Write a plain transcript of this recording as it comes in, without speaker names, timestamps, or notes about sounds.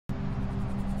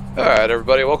Alright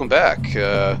everybody, welcome back.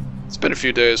 It's been a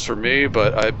few days for me,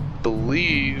 but I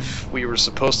believe we were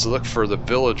supposed to look for the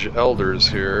village elders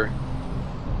here,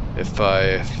 if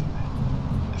I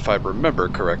remember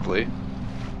correctly.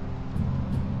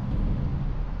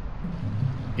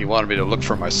 He wanted me to look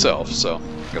for myself, so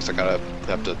I guess I gotta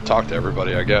have to talk to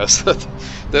everybody, I guess.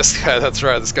 This guy, that's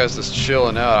right, this guy's just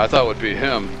chilling out. I thought it would be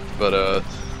him, but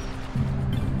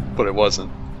it wasn't.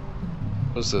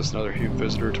 What's this? Another human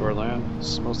visitor to our land? This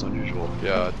is most unusual.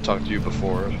 Yeah, I talked to you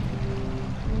before.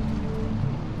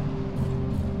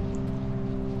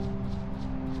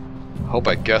 Hope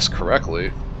I guessed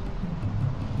correctly.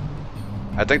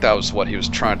 I think that was what he was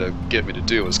trying to get me to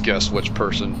do, was guess which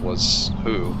person was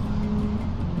who.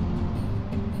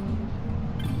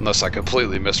 Unless I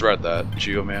completely misread that.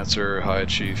 Geomancer, High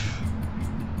Chief.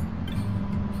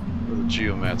 What did the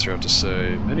Geomancer have to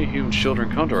say? Many human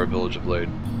children come to our village of late.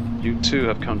 You too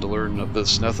have come to learn of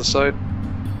this Nethicite?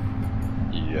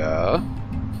 Yeah.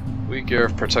 We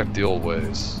Gareth protect the old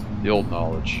ways, the old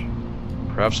knowledge.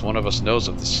 Perhaps one of us knows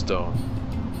of this stone.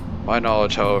 My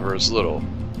knowledge, however, is little.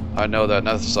 I know that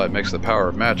Nethicite makes the power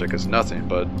of magic as nothing,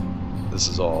 but this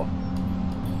is all.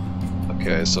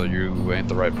 Okay, so you ain't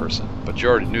the right person. But you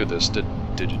already knew this, did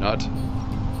you not?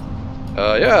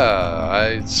 Yeah,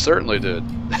 I certainly did.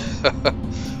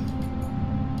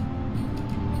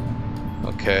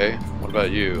 Okay, what about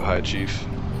you, High Chief?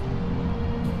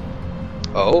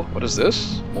 Oh, what is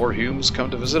this? More humans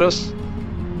come to visit us?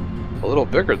 A little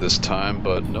bigger this time,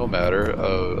 but no matter.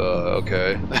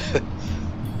 Okay.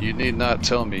 You need not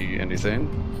tell me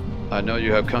anything. I know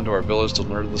you have come to our village to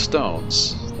learn the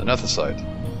stones, the Nethicite.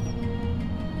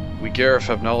 We Gareth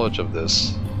have knowledge of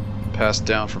this, passed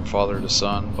down from father to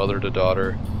son, mother to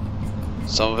daughter.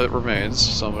 Some of it remains,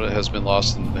 some of it has been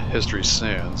lost in history's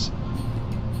sands.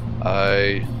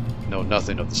 I know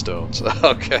nothing of the stones.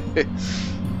 Okay.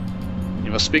 You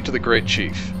must speak to the great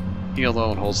chief. He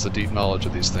alone holds the deep knowledge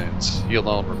of these things. He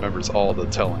alone remembers all the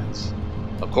tellings.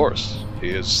 Of course, he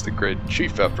is the great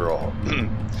chief after all.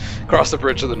 Cross the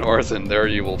bridge to the north and there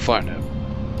you will find him.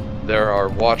 There are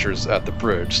watchers at the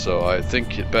bridge, so I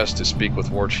think it best to speak with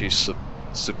War Chief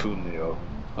Sipunio.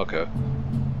 Okay.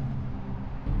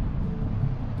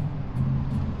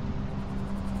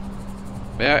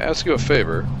 May I ask you a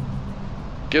favor?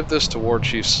 Give this to War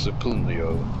Chief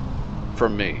Sipunio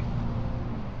from me.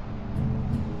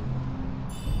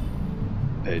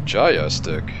 A Jaya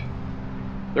stick.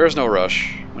 There is no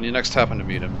rush. When you next happen to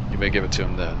meet him, you may give it to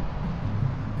him then.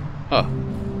 Huh.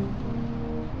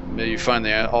 May you find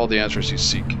all the answers you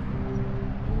seek.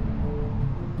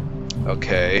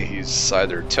 Okay, he's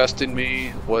either testing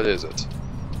me. What is it?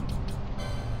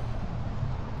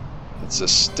 It's a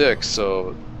stick,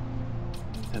 so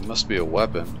it must be a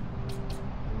weapon.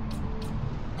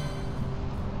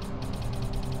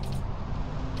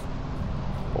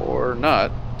 Or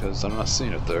not, because I'm not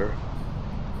seeing it there.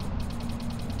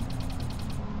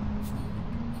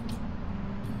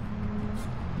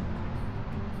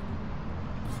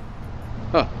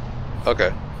 Huh.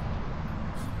 Okay.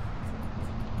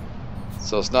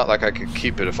 So it's not like I could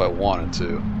keep it if I wanted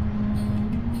to.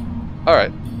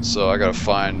 Alright, so I gotta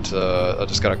find, I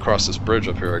just gotta cross this bridge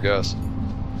up here, I guess.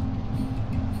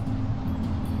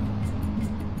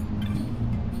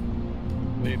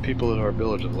 Many people in our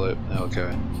village of late.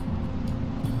 Okay.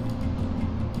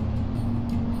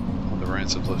 When the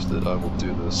rains have lifted, I will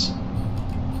do this.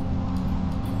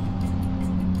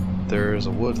 There is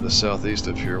a wood to the southeast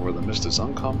of here where the mist is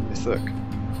uncommonly thick.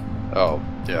 Oh,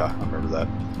 yeah, I remember that.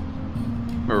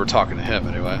 I remember talking to him,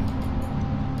 anyway.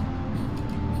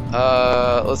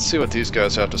 Let's see what these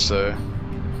guys have to say.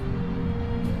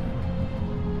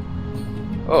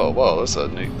 Oh, whoa, that's a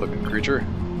neat looking creature.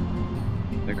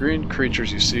 The green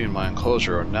creatures you see in my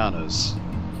enclosure are nanas,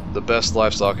 the best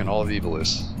livestock in all of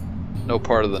Ivalice. No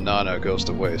part of the nana goes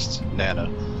to waste. Nana.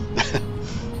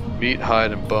 Meat,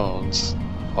 hide, and bones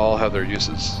all have their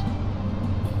uses.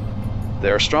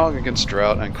 They are strong against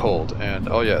drought and cold, and,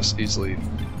 oh yes, easily...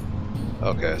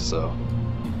 Okay, so...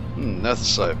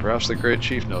 Nethicite. Perhaps the great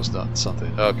chief knows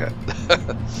something. Okay.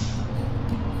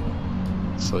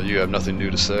 So you have nothing new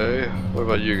to say? What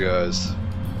about you guys?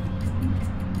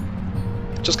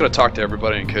 Just gonna talk to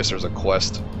everybody in case there's a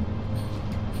quest.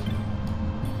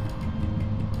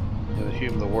 Yeah, the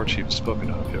human the war chief has spoken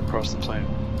of. You across the plain.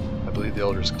 I believe the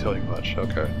elders can tell you much.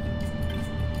 Okay.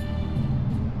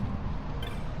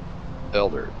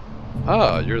 Elder.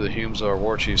 Ah, you're the Humes our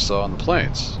war chief saw on the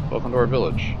plains. Welcome to our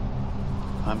village.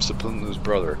 I'm Sipunlu's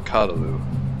brother, Kadalu.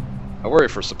 I worry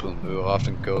for Sipunlu, who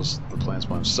often goes to the plains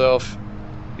by himself.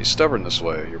 He's stubborn this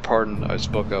way. Your pardon, I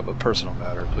spoke of a personal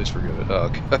matter. Please forgive it. Oh,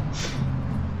 okay.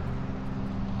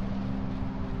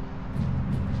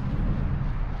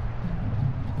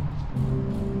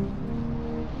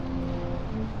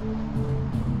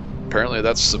 apparently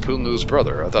that's Sapunlu's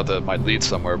brother. I thought that might lead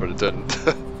somewhere, but it didn't.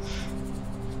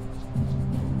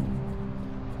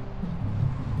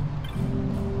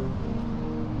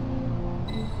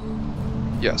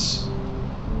 Yes.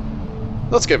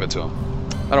 Let's give it to him.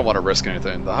 I don't want to risk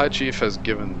anything. The High Chief has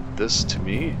given this to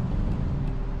me.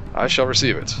 I shall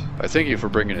receive it. I thank you for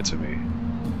bringing it to me.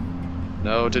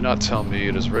 No, do not tell me.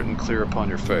 It is written clear upon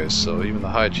your face, so even the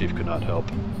High Chief could not help.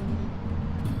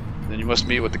 Then you must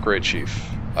meet with the Great Chief.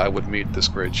 I would meet this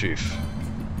Great Chief.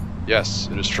 Yes,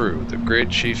 it is true. The Great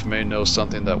Chief may know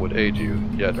something that would aid you,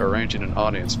 yet arranging an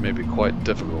audience may be quite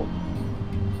difficult.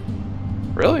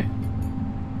 Really?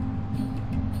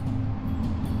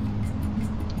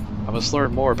 I must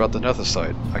learn more about the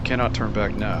Nethicite. I cannot turn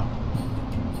back now.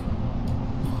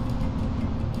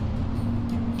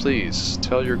 Please,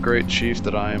 tell your Great Chief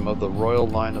that I am of the royal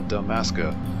line of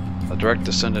Dalmasca, a direct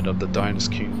descendant of the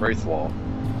Dynast King Wraithwall.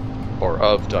 Or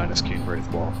of Dynast King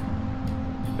Wraithwall.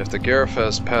 If the Garif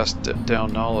has passed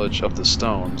down knowledge of the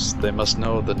stones, they must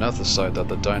know the Nethicite that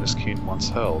the Dynast King once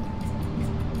held.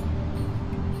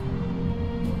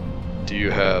 Do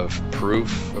you have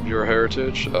proof of your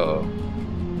heritage?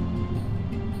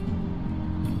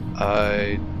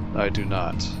 I do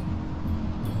not.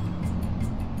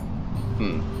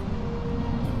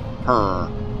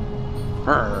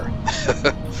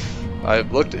 I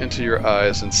have looked into your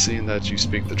eyes and seen that you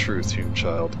speak the truth, human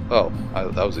child. Oh,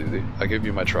 that was easy. I give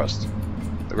you my trust.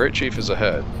 The Great Chief is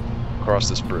ahead. Across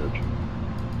this bridge.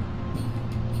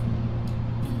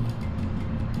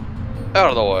 Out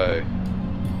of the way!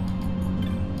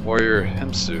 Warrior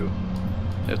Himsu.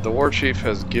 If the War Chief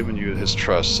has given you his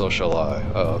trust, so shall I.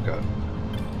 Oh, okay.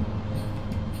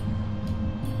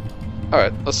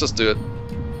 Alright, let's just do it.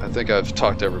 I think I've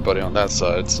talked to everybody on that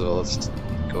side, so let's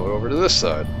go over to this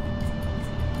side.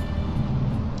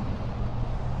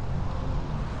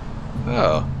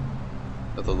 Oh.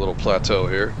 At the little plateau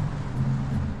here.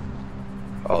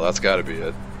 Oh, that's gotta be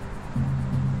it.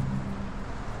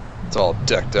 It's all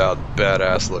decked out,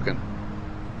 badass looking.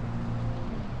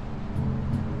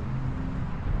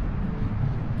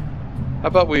 How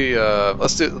about we,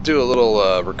 let's do a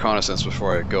little reconnaissance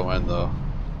before I go in, though.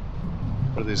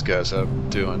 What are these guys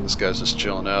doing? This guy's just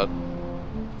chilling out.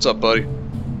 What's up, buddy?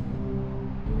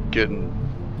 Getting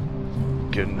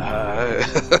high.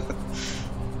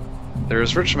 There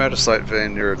is rich magnesite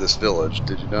vein near this village,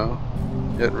 did you know?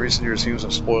 Yet in recent years humans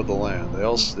have spoiled the land.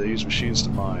 They use machines to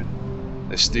mine.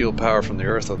 They steal power from the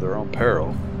earth at their own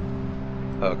peril.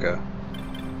 Okay.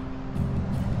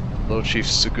 Low Chief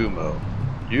Sugumo.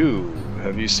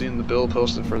 Have you seen the bill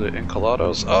posted for the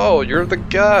Encalados? Oh, you're the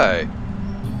guy!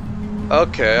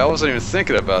 Okay, I wasn't even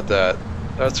thinking about that.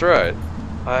 That's right.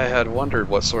 I had wondered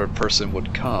what sort of person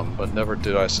would come, but never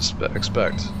did I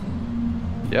expect.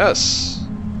 Yes.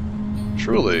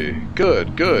 Truly.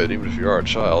 Good, even if you are a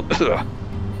child.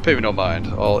 Pay me no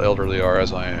mind. All elderly are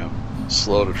as I am.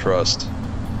 Slow to trust.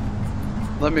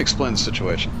 Let me explain the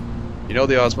situation. You know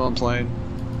the Osmone Plain?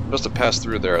 You must have passed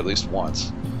through there at least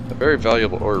once. A very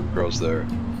valuable herb grows there.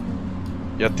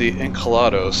 Yet the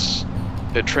Encalados,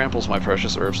 it tramples my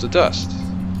precious herbs to dust.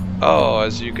 Oh,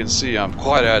 as you can see, I'm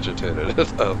quite agitated.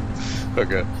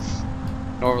 Okay.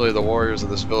 Normally the warriors of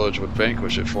this village would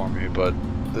vanquish it for me, but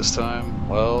this time,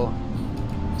 well,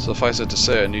 suffice it to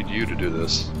say I need you to do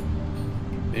this.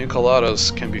 The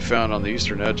Encalados can be found on the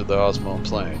eastern edge of the Osmone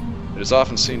Plain. It is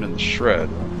often seen in the Shred,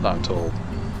 I'm told.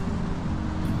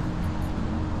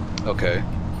 Okay.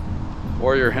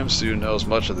 Warrior Himsu knows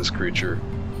much of this creature.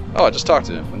 Oh, I just talked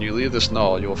to him. When you leave this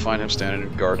knoll, you will find him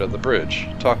standing guard at the bridge.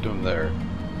 Talk to him there.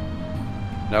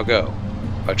 Now go.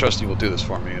 I trust you will do this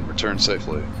for me and return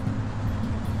safely.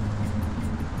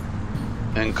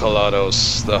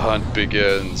 Encalados, the hunt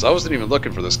begins. I wasn't even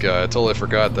looking for this guy. I totally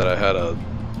forgot that I had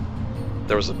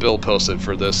there was a bill posted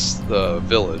for this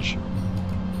village.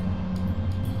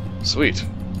 Sweet.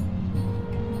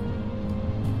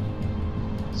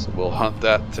 So we'll hunt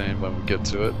that thing when we get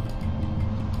to it.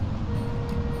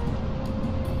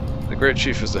 The Great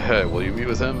Chief is ahead. Will you meet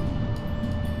with him?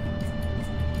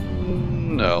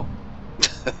 No.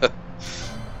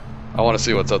 I want to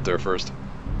see what's up there first.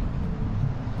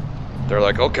 They're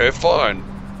like, okay, fine.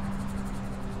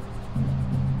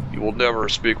 You will never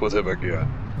speak with him again.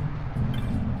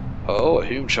 Oh, a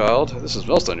human child? This is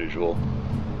most unusual.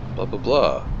 Blah blah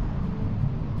blah.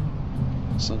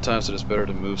 Sometimes it is better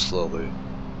to move slowly.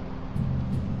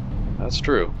 That's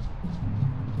true.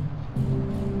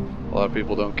 A lot of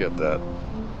people don't get that.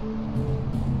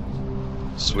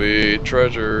 Sweet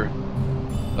treasure.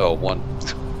 Oh,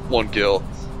 one kill.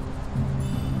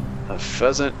 A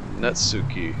pheasant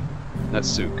Netsuk.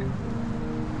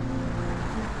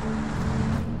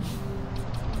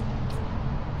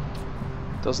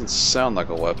 Doesn't sound like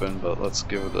a weapon, but let's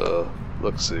give it a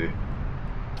look-see.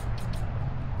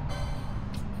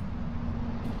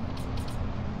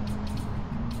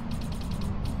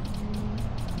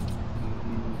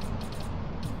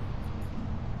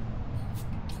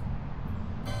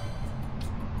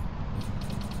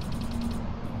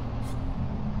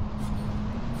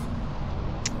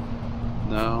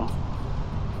 No.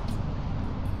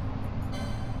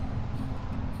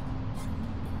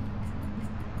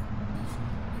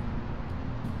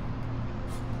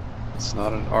 It's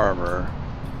not an armor.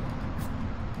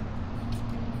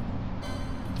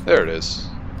 There it is.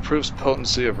 Improves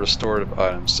potency of restorative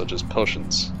items such as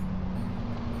potions.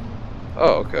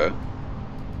 Oh, okay.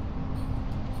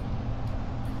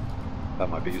 That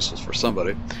might be useful for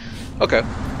somebody. Okay.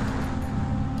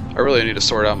 I really need to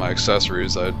sort out my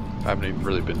accessories. I haven't even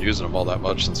really been using them all that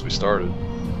much since we started.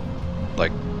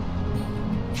 Like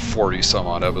 40 some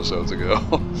odd episodes ago.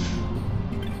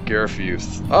 Gareth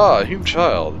Youth. Ah, Hume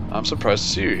Child. I'm surprised to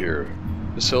see you here.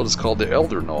 This hill is called the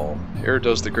Elder Knoll. Here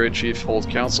does the Great Chief hold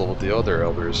council with the other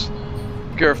elders.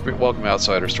 Gareth welcome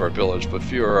outsiders to our village, but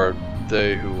few are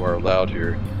they who are allowed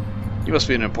here. You must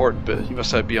be on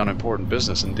important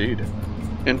business indeed.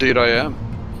 Indeed I am.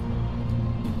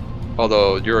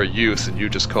 Although you're a youth and you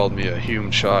just called me a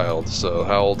Hume Child, so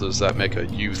how old does that make a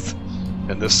youth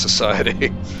in this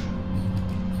society?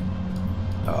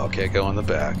 Oh, okay, go in the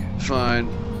back. Fine.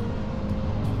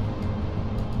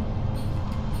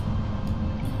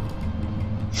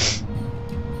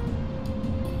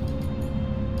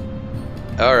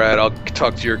 Alright, I'll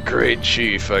talk to your great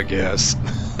chief, I guess.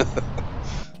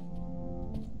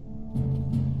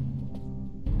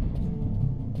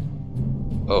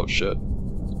 Oh shit.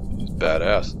 He's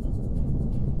badass.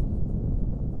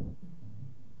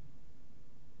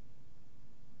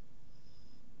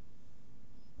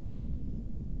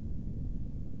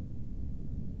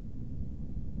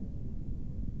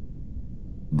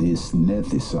 This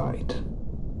nethicite.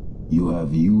 You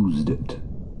have used it.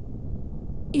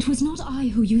 It was not I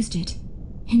who used it.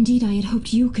 Indeed, I had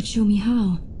hoped you could show me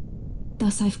how.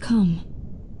 Thus I've come.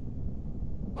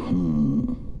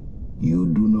 You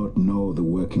do not know the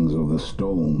workings of the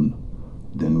stone.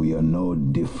 Then we are no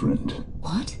different.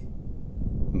 What?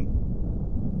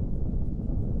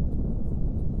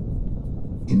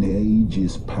 In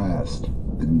ages past,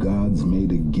 the gods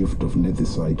made a gift of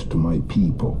nethicite to my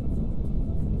people.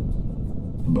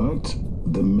 But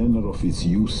the manner of its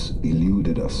use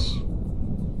eluded us.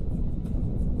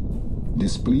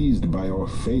 Displeased by our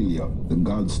failure, the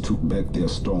gods took back their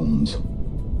stones.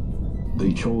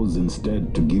 They chose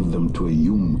instead to give them to a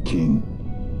Yum king.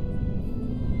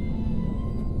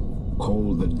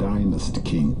 Called the Dynast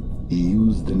King, he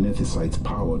used the nethicite's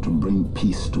power to bring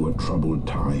peace to a troubled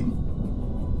time.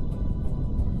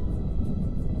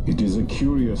 It is a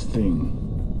curious thing.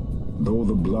 Though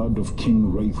the blood of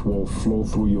King Wraithwolf flow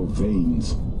through your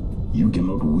veins, you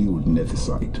cannot wield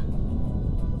nethicite.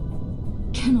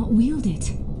 Cannot wield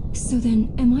it? So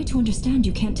then, am I to understand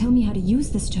you can't tell me how to use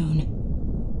the stone?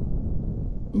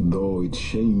 Though it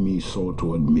shame me so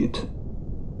to admit,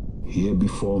 here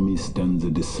before me stands a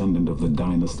descendant of the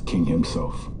Dynast King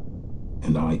himself,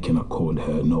 and I can accord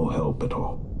her no help at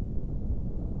all.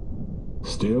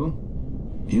 Still,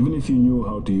 even if you knew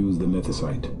how to use the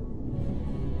nethicite,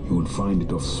 you would find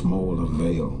it of small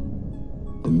avail.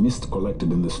 The mist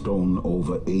collected in the stone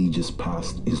over ages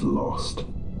past is lost,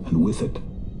 and with it,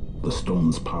 the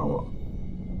stone's power.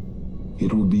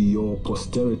 It will be your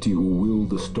posterity who wield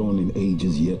the stone in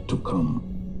ages yet to come.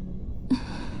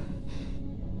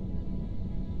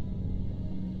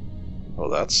 Well,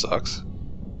 that sucks.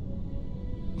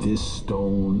 This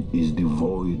stone is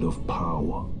devoid of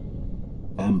power,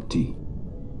 empty,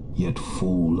 yet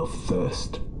full of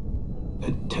thirst,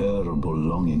 a terrible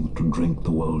longing to drink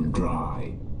the world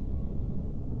dry.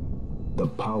 The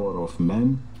power of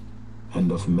men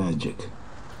and of magic,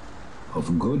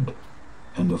 of good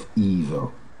and of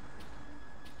evil.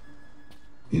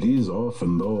 It is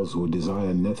often those who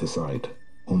desire nethicite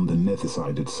whom the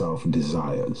nethicite itself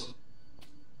desires.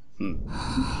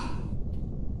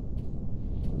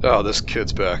 Oh, this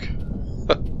kid's back.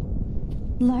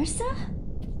 Larsa?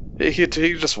 He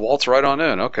just waltzed right on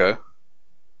in, okay.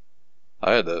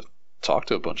 I had to talk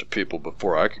to a bunch of people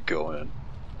before I could go in.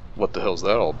 What the hell's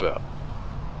that all about?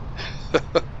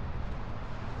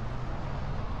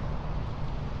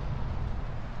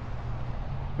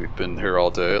 We've been here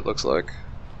all day, it looks like.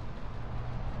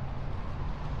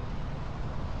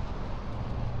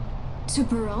 To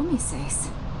Baromi says.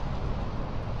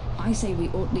 I say we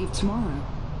ought leave tomorrow.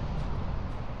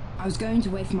 I was going to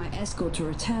wait for my escort to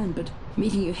return, but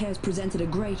meeting you here has presented a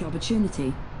great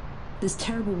opportunity. This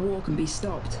terrible war can be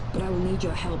stopped, but I will need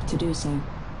your help to do so.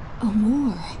 A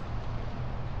war?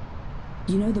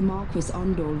 You know the Marquis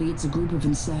Ondor leads a group of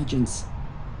insurgents.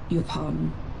 Your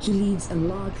pardon. He leads a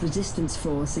large resistance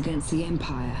force against the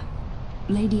Empire.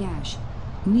 Lady Ashe,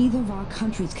 neither of our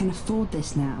countries can afford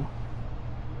this now.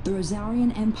 The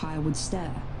Rozarrian Empire would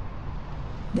stir.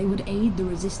 They would aid the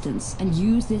resistance and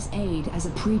use this aid as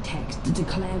a pretext to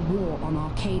declare war on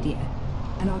Archadia,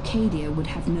 and Archadia would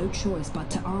have no choice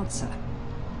but to answer.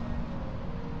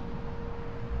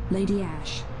 Lady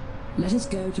Ashe, let us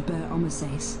go to Ber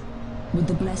Omases. With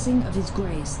the blessing of His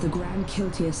Grace, the Grand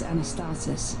Kiltius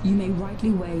Anastasis, you may rightly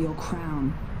wear your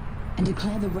crown and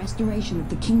declare the restoration of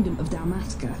the Kingdom of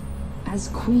Dalmasca. As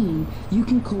Queen, you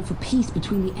can call for peace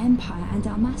between the Empire and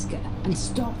Dalmasca and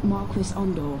stop Marquis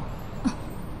Ondor.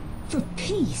 For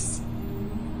peace?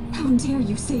 How dare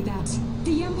you say that?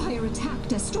 The Empire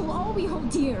attacked us, stole all we hold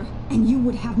dear, and you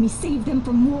would have me save them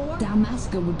from war?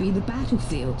 Dalmasca would be the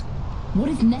battlefield. What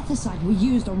if Nethicite were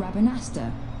used on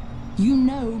Rabanasta? You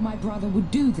know my brother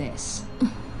would do this.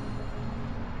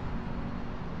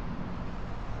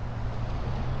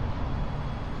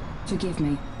 Forgive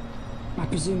me. I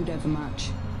presumed overmuch.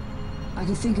 I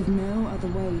could think of no other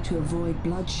way to avoid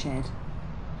bloodshed.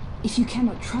 If you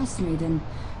cannot trust me, then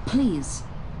please,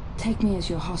 take me as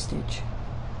your hostage.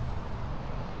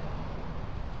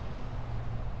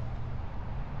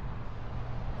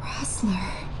 Rustler.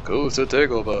 Go to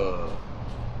Dagobah.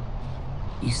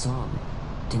 You saw him,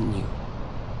 didn't you?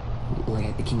 Like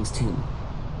at the King's tomb.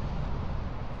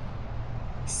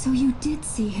 So you did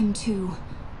see him too.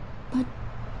 But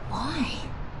why?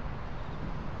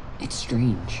 It's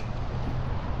strange.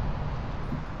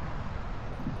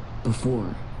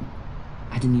 Before,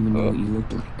 I didn't even know what you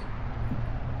looked like.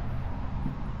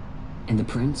 And the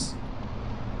prince?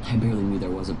 I barely knew there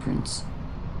was a prince.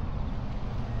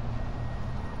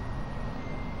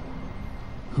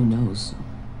 Who knows?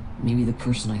 Maybe the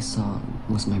person I saw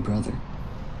was my brother.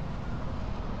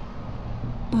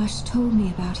 Bush told me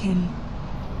about him.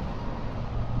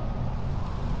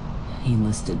 He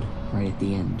enlisted right at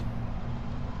the end.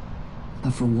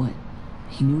 But for what?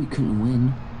 He knew he couldn't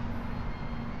win.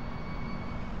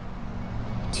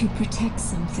 To protect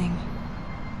something.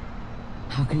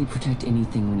 How can he protect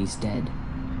anything when he's dead?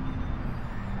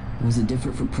 Was it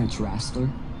different for Prince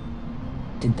Rastler?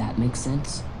 Did that make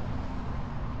sense?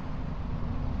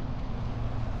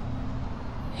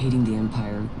 Hating the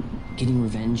Empire, getting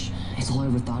revenge, it's all I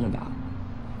ever thought about.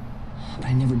 But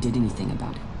I never did anything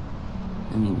about it.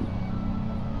 I mean,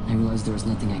 I realized there was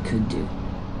nothing I could do.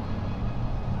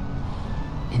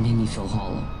 It made me feel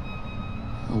hollow,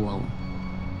 alone.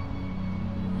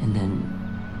 And then,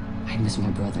 I'd miss my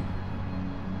brother.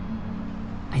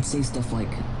 I'd say stuff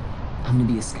like, I'm gonna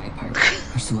be a sky pirate,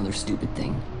 or some other stupid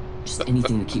thing. Just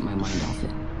anything to keep my mind off it.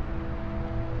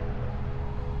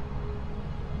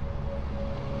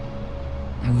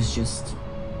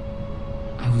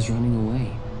 I was running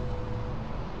away.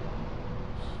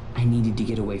 I needed to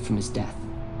get away from his death.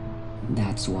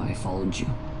 That's why I followed you.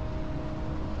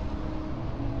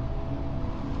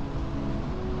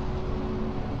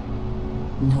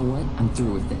 You know what? I'm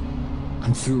through with it.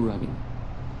 I'm through running.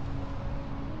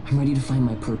 I'm ready to find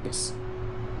my purpose.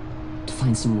 To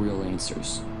find some real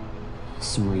answers.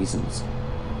 Some reasons.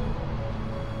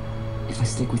 If I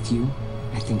stick with you,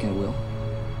 I think I will.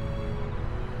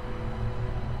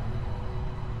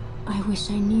 I wish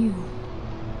I knew.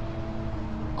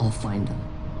 I'll find them.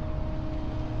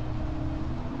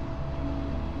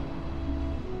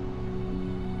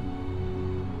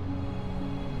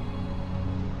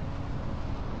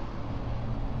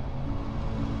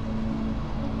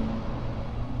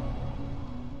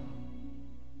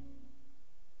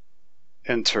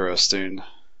 Interesting.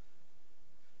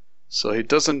 So he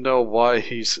doesn't know why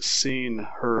he's seen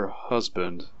her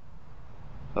husband.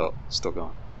 Oh, still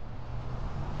going.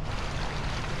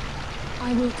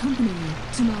 I will accompany you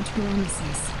to Mount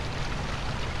Baromeses.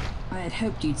 I had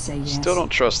hoped you'd say yes. Still don't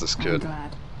trust this kid. I'm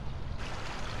glad.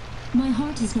 My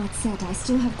heart is not set. I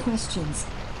still have questions.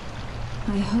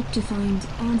 I hope to find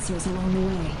answers along the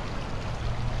way.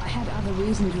 I had other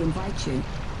reason to invite you.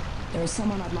 There is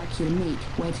someone I'd like you to meet,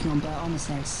 waiting on Ber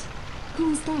Omases. Who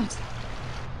is that?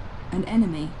 An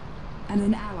enemy, and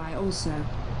an ally also.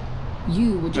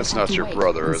 You would just That's have not to your wait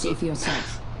brother, and is see it? for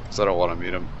yourself. Because I don't want to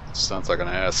meet him. Sounds like an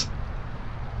ass.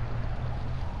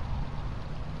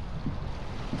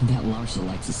 That Larsa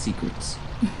likes his secrets.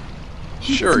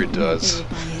 Sure he does.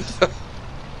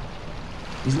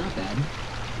 He's not bad.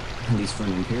 At least for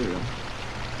an Imperial.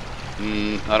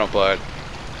 I don't buy it.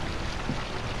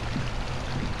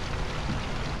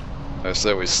 I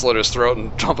say we slit his throat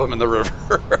and dump him in the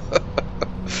river.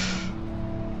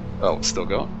 Oh, it's still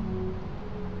going.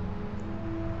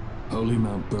 Holy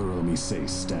Mount Boromi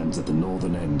stands at the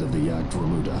northern end of the Yacht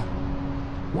Remuda.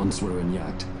 Once we're in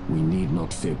Yacht, we need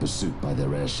not fear pursuit by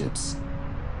their airships.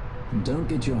 Don't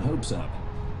get your hopes up.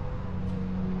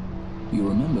 You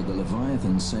remember the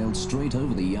Leviathan sailed straight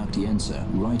over the Yacht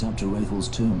right up to Wraithel's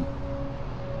tomb.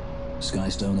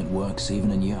 Skystone that works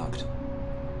even in Yacht.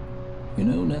 You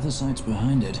know, Nethersight's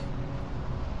behind it.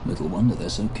 Little wonder they're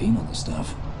so keen on the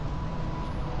stuff.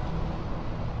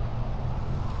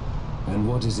 And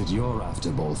what is it you're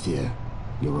after, Balthier?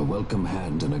 You're a welcome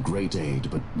hand and a great aid,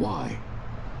 but why?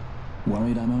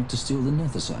 Worried I'm out to steal the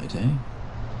Nethersight, eh?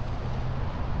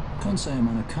 Can't say I'm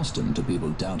unaccustomed to people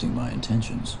doubting my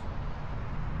intentions.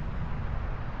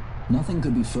 Nothing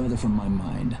could be further from my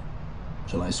mind.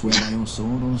 Shall I swear by your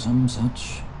sword or some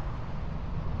such?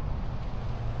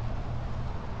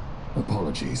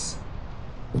 Apologies,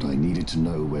 but I needed to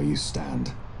know where you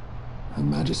stand. Her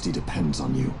Majesty depends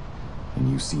on you,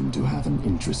 and you seem to have an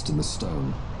interest in the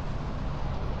stone.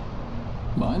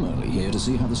 I'm only here to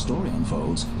see how the story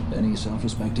unfolds. Any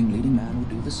self-respecting leading man would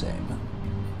do the same.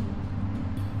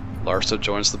 Larsa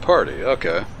joins the party.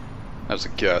 Okay. As a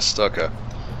guest. Okay.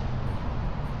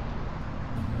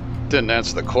 Didn't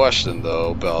answer the question,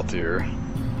 though, Balthier.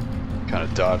 Kind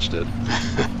of dodged it.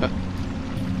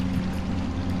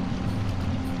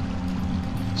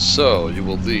 So, you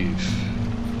will leave.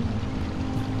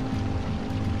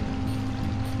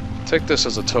 Take this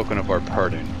as a token of our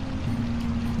parting.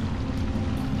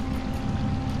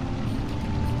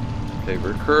 A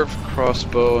recurved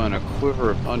crossbow and a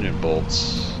quiver of onion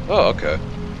bolts. Oh, okay.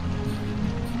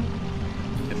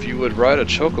 If you would ride a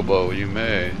chocobo, you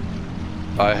may.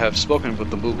 I have spoken with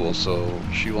the Moogle, so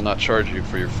she will not charge you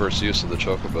for your first use of the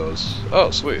chocobos.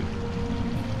 Oh, sweet.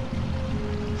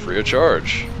 Free of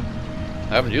charge.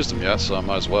 I haven't used them yet, so I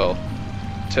might as well.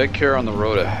 Take care on the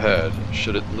road ahead.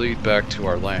 Should it lead back to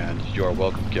our land, you are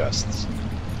welcome guests.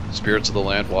 Spirits of the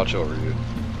land watch over you.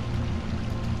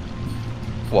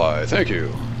 Why, thank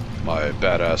you, my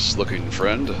badass-looking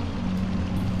friend.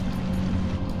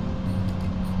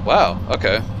 Wow,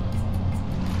 okay.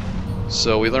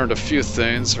 So we learned a few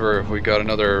things, or we got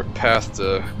another path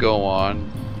to go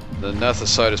on. The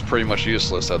Nethersight is pretty much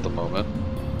useless at the moment.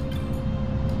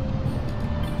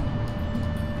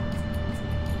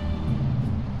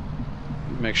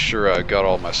 Make sure I got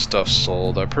all my stuff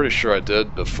sold. I'm pretty sure I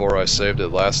did before I saved it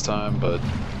last time, but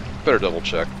better double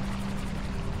check.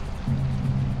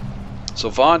 So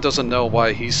Vaan doesn't know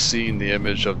why he's seen the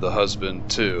image of the husband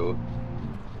too.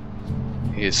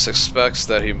 He suspects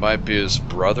that he might be his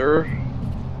brother.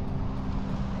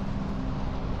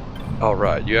 Oh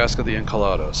right, you ask of the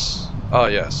Enceladus. Ah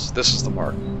yes, this is the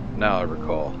mark. Now I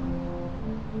recall.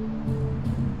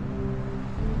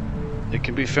 It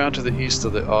can be found to the east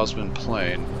of the Osmond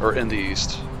Plain, or in the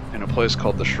east, in a place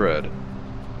called the Shred.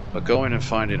 But going and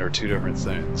finding are two different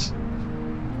things.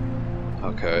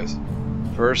 Okay.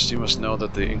 First, you must know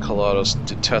that the Enceladus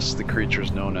detests the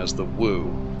creatures known as the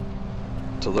Wu.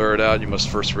 To lure it out, you must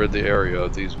first rid the area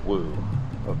of these Wu.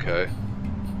 Okay.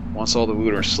 Once all the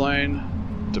Wu are slain,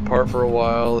 depart for a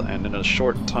while, and in a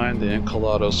short time the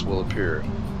Enceladus will appear.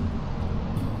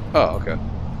 Oh, okay.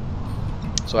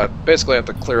 So I basically have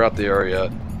to clear out the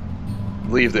area,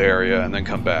 leave the area, and then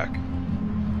come back.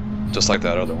 Just like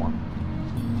that other one.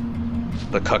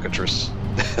 The Cuckatrice.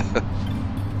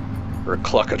 Or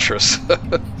Cluckatrice.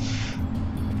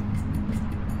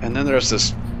 And then there's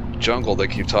this jungle they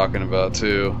keep talking about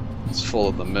too. It's full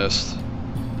of the mist.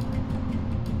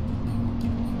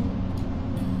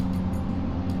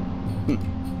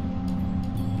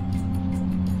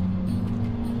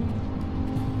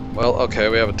 Well, okay,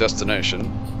 we have a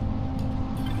destination.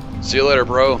 See you later,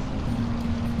 bro.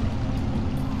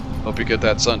 Hope you get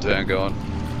that suntan going.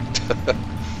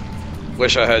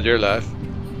 Wish I had your life.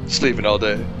 Sleeping all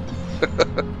day.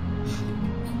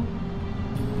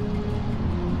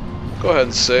 Go ahead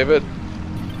and save it.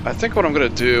 I think what I'm going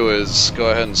to do is go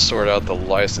ahead and sort out the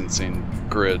licensing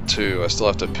grid too. I still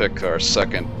have to pick our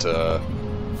second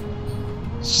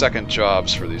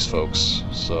jobs for these folks.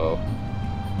 So,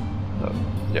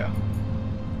 yeah.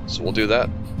 So we'll do that.